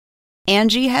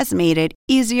Angie has made it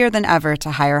easier than ever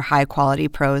to hire high-quality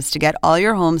pros to get all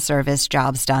your home service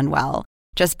jobs done well.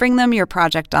 Just bring them your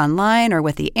project online or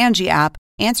with the Angie app,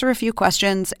 answer a few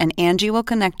questions, and Angie will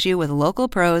connect you with local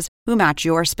pros who match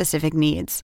your specific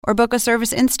needs. Or book a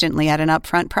service instantly at an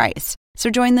upfront price. So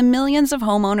join the millions of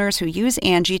homeowners who use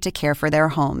Angie to care for their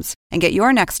homes and get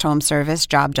your next home service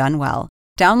job done well.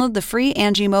 Download the free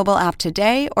Angie mobile app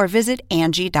today or visit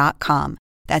Angie.com.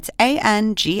 That's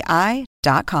ANGI.com.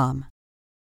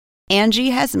 Angie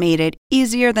has made it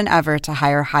easier than ever to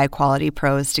hire high-quality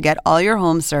pros to get all your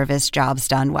home service jobs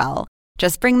done well.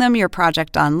 Just bring them your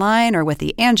project online or with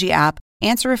the Angie app,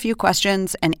 answer a few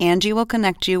questions, and Angie will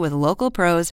connect you with local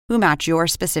pros who match your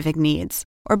specific needs.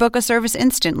 Or book a service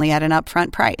instantly at an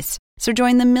upfront price. So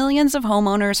join the millions of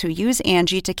homeowners who use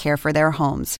Angie to care for their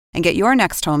homes and get your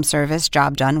next home service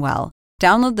job done well.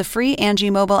 Download the free Angie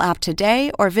mobile app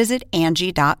today or visit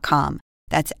Angie.com.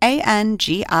 That's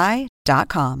ANGI.com.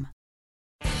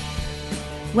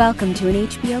 Welcome to an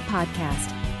HBO podcast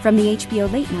from the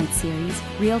HBO Late Night series,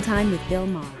 Real Time with Bill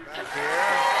Maher.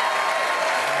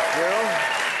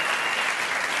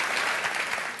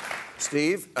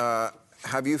 Steve,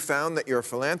 have you found that your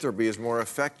philanthropy is more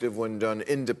effective when done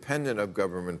independent of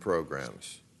government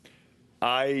programs?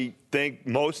 I think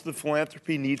most of the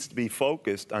philanthropy needs to be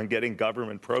focused on getting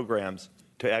government programs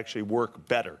to actually work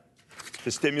better,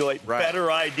 to stimulate better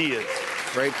ideas.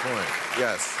 Great point.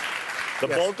 Yes. The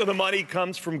bulk of the money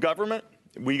comes from government.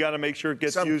 We got to make sure it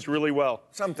gets used really well.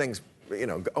 Some things,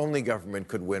 only government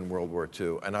could win World War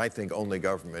II, and I think only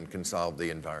government can solve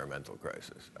the environmental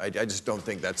crisis. I just don't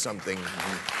think that's something.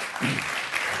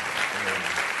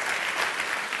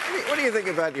 What do you think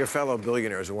about your fellow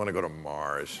billionaires who want to go to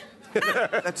Mars?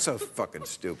 That's so fucking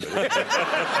stupid.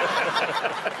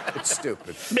 It's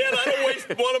stupid. Man, I don't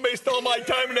want to waste all my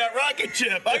time in that rocket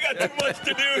ship. I got too much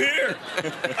to do here.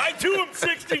 I too am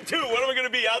 62. What am I going to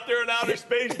be out there in outer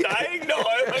space dying? No,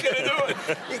 I'm not going to do it.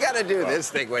 You got to do this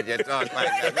thing when you talk like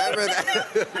that. Remember that?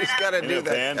 You got to do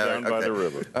that. Pan down by the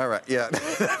river. All right, yeah.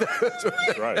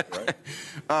 That's right.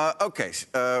 Okay,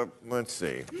 let's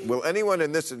see. Will anyone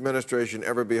in this administration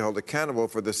ever be held accountable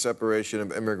for the separation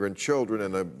of immigrant children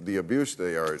and the abuse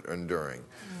they are enduring?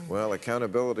 Well,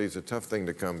 accountability is a tough thing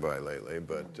to come by lately,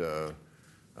 but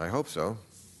I hope so.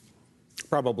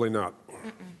 Probably not.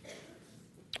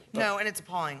 No, and it's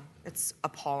appalling. It's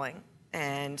appalling.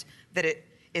 And that it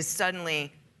is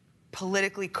suddenly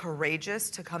politically courageous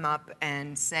to come up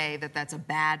and say that that's a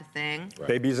bad thing. Right.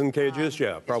 Babies in cages?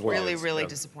 Yeah, probably. It's really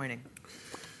disappointing.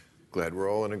 Glad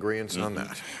we're all in agreement on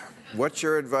that. What's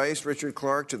your advice, Richard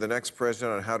Clarke, to the next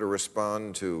president on how to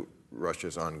respond to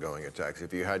Russia's ongoing attacks,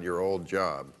 if you had your old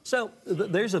job? So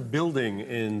there's a building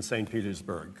in St.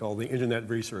 Petersburg called the Internet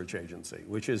Research Agency,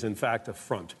 which is in fact a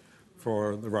front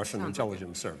for the Russian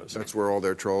intelligence service. That's where all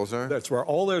their trolls are? That's where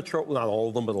all their trolls, not all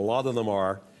of them, but a lot of them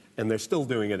are, and they're still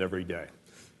doing it every day.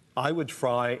 I would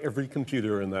try every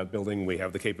computer in that building. We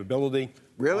have the capability.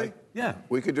 Really? Yeah.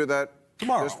 We could do that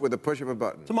tomorrow. Just with a push of a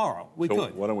button? Tomorrow. We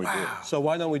could. Why don't we do it? So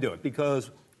why don't we do it?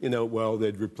 Because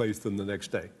they'd replace them the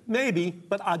next day. Maybe,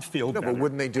 but I'd feel better. No, but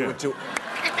wouldn't they do it to...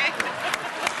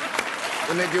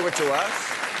 Wouldn't they do it to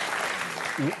us?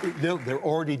 They're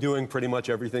already doing pretty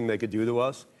much everything they could do to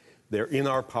us. They're in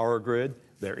our power grid.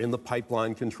 They're in the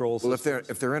pipeline control systems. Well,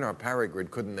 if they're in our power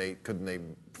grid, couldn't they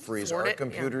freeze our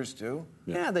computers too?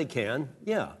 Yeah, they can.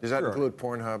 Yeah. Does that include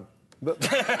Pornhub?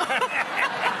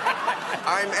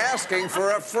 I'm asking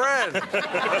for a friend.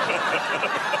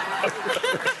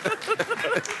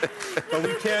 But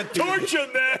we can't torture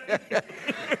them.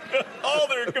 All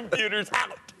their computers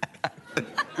out.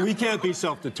 We can't be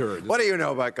self-deterred. What do you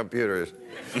know about computers?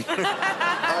 Oh,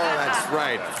 that's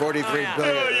right.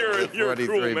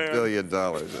 $43 billion.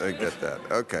 I get that.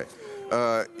 Okay.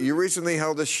 You recently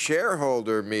held a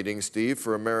shareholder meeting, Steve,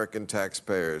 for American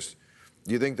taxpayers.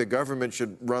 Do you think the government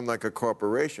should run like a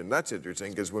corporation? That's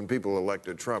interesting, because when people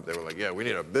elected Trump, they were like, yeah, we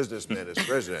need a businessman as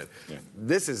president. Yeah.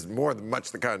 This is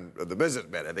much the kind of the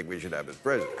businessman I think we should have as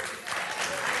president.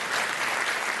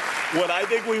 What I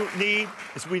think we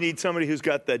need somebody who's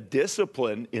got the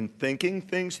discipline in thinking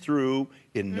things through,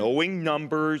 in knowing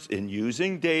numbers, in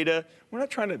using data. We're not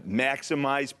trying to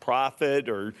maximize profit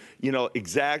or,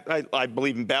 I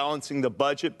believe in balancing the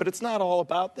budget, but it's not all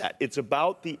about that. It's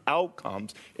about the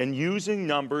outcomes and using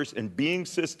numbers and being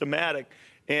systematic.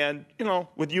 And,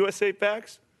 with USA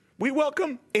Facts, we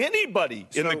welcome anybody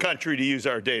in the country to use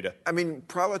our data. I mean,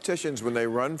 politicians, when they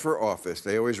run for office,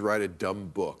 they always write a dumb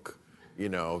book.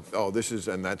 And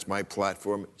that's my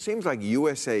platform. Seems like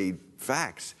USA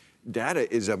Facts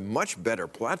data is a much better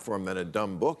platform than a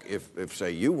dumb book if say,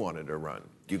 you wanted to run.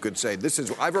 You could say,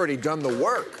 I've already done the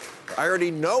work. I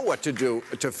already know what to do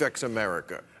to fix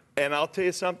America. And I'll tell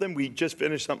you something. We just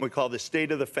finished something we call the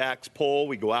State of the Facts poll.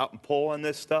 We go out and poll on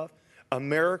this stuff.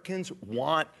 Americans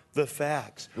want the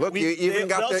facts. Look, you even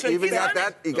got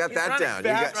that down.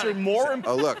 Facts are more important.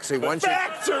 Oh, look, see,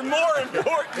 Facts are more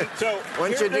important. So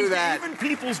once you do that, even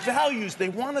people's values,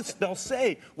 they'll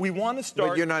say, we want to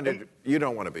start. But you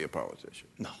don't want to be a politician.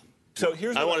 No. So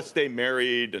here's I want to stay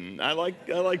married, and I like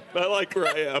where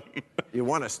I am. You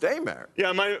want to stay married?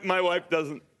 Yeah, my wife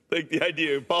doesn't like the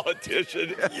idea of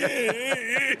politician.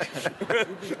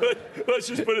 Let's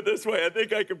just put it this way. I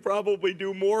think I could probably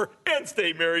do more and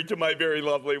stay married to my very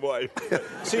lovely wife.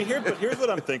 See, here's what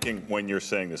I'm thinking when you're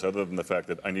saying this, other than the fact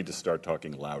that I need to start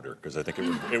talking louder, because I think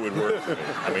it would work for me.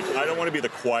 I mean, I don't want to be the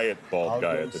quiet, bald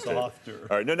guy at the table. All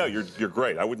right, no, you're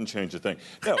great. I wouldn't change a thing.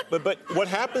 No, but what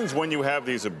happens when you have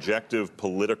these objective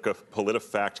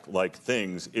PolitiFact-like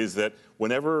things is that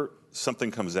whenever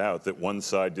something comes out that one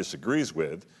side disagrees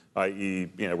with, i.e.,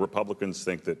 Republicans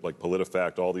think that, like,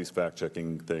 PolitiFact, all these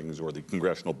fact-checking things, or the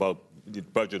Congressional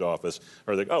Budget Office,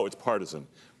 are like, oh, it's partisan.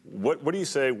 What do you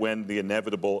say when the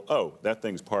inevitable, oh, that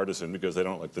thing's partisan because they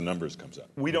don't like the numbers comes out?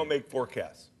 We don't make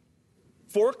forecasts.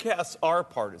 Forecasts are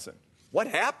partisan. What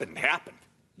happened, happened.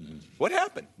 Mm-hmm. What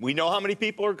happened? We know how many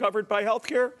people are covered by health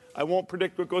care. I won't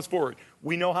predict what goes forward.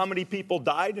 We know how many people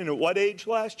died and at what age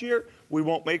last year. We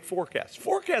won't make forecasts.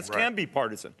 Forecasts can be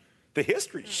partisan. The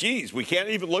history, we can't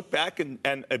even look back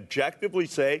and objectively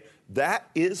say that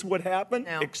is what happened,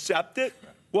 accept it.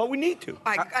 Well, we need to.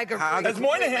 I agree. As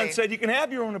Moynihan said, you can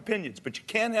have your own opinions, but you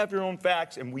can't have your own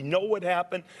facts, and we know what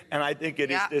happened, and I think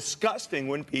it is disgusting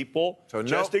when people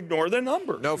just ignore the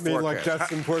numbers. No forecast. You mean like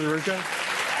deaths in Puerto Rico?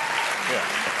 Yeah.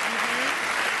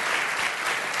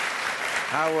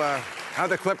 How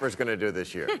the Clippers going to do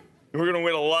this year? We're going to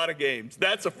win a lot of games.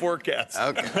 That's a forecast.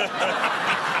 Okay.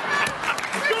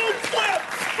 Go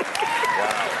Clips!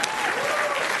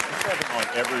 On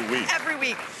every week. Every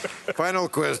week. Final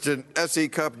question. S.E.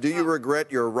 Cupp, do you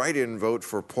regret your write-in vote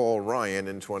for Paul Ryan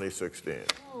in 2016?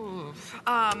 Ooh.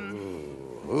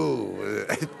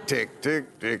 Tick,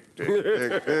 tick, tick, tick,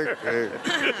 tick, tick, tick,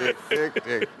 tick,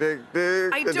 tick, tick,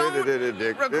 tick. I don't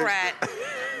regret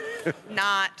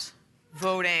not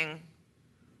voting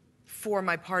for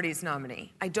my party's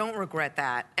nominee. I don't regret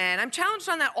that. And I'm challenged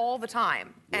on that all the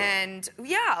time. Yeah. And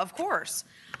yeah, of course.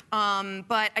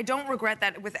 But I don't regret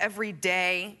that. With every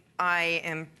day I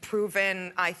am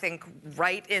proven, I think,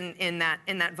 right in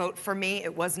that vote for me.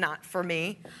 It was not for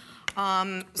me.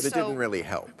 But it didn't really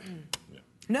help.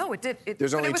 No, it did. It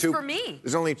was for me.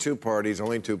 There's only two parties,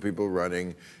 only two people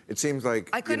running. It seems like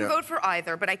I couldn't vote for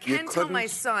either, but I can tell my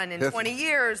son in 20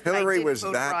 years that Hillary I didn't was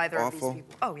vote that for either awful? of these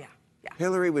people. Oh, yeah.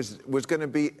 Hillary was going to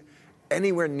be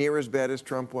anywhere near as bad as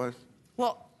Trump was?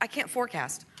 Well, I can't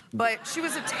forecast, but she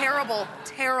was a terrible,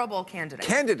 terrible candidate.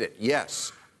 Candidate,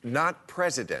 yes. Not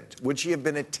president. Would she have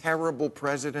been a terrible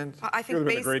president? I think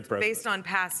based on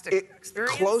past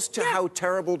experience. Close to how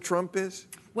terrible Trump is?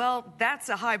 Well, that's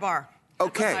a high bar.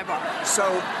 Okay.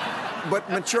 So, but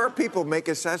mature people make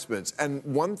assessments, and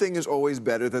one thing is always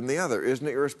better than the other. Isn't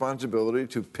it your responsibility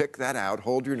to pick that out,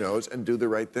 hold your nose, and do the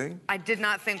right thing? I did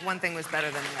not think one thing was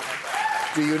better than the other.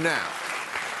 Do you now?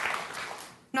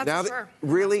 Not so sure.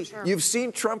 Really? Sure. You've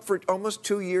seen Trump for almost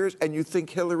 2 years, and you think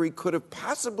Hillary could have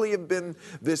possibly have been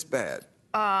this bad?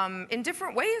 In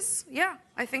different ways, yeah.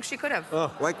 I think she could have.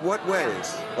 Oh. Like what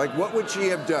ways? Like what would she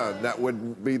have done that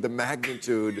would be the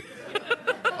magnitude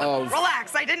of...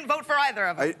 Relax, I didn't vote for either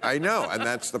of them. I know, and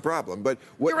that's the problem. But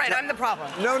You're right, I'm the problem.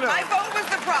 No. My vote was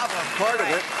the problem. Part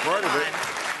of it.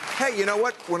 Hey, you know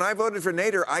what? When I voted for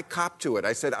Nader, I copped to it.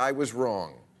 I said I was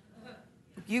wrong.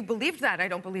 You believed that. I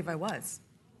don't believe I was.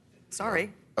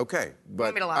 Sorry. Okay,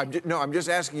 but I'm just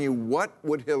asking you, what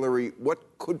could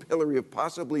Hillary have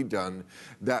possibly done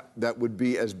that would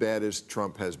be as bad as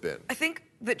Trump has been? I think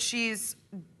that she's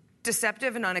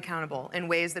deceptive and unaccountable in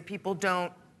ways that people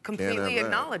don't completely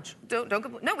acknowledge.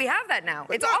 No, we have that now.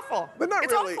 It's awful. But not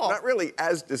it's really. Awful. Not really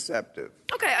as deceptive.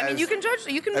 Okay, I mean, you can judge.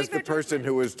 You can make as the that person judgment.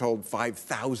 who was told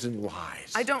 5,000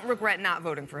 lies. I don't regret not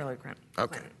voting for Hillary Clinton.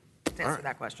 Okay. To answer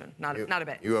that question, not a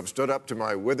bit. You have stood up to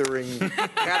my withering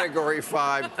Category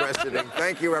 5 questioning.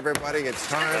 Thank you, everybody. It's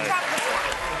time.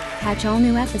 Catch all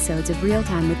new episodes of Real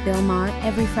Time with Bill Maher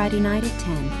every Friday night at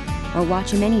 10, or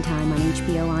watch him anytime on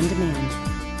HBO On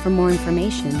Demand. For more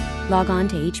information, log on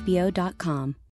to HBO.com.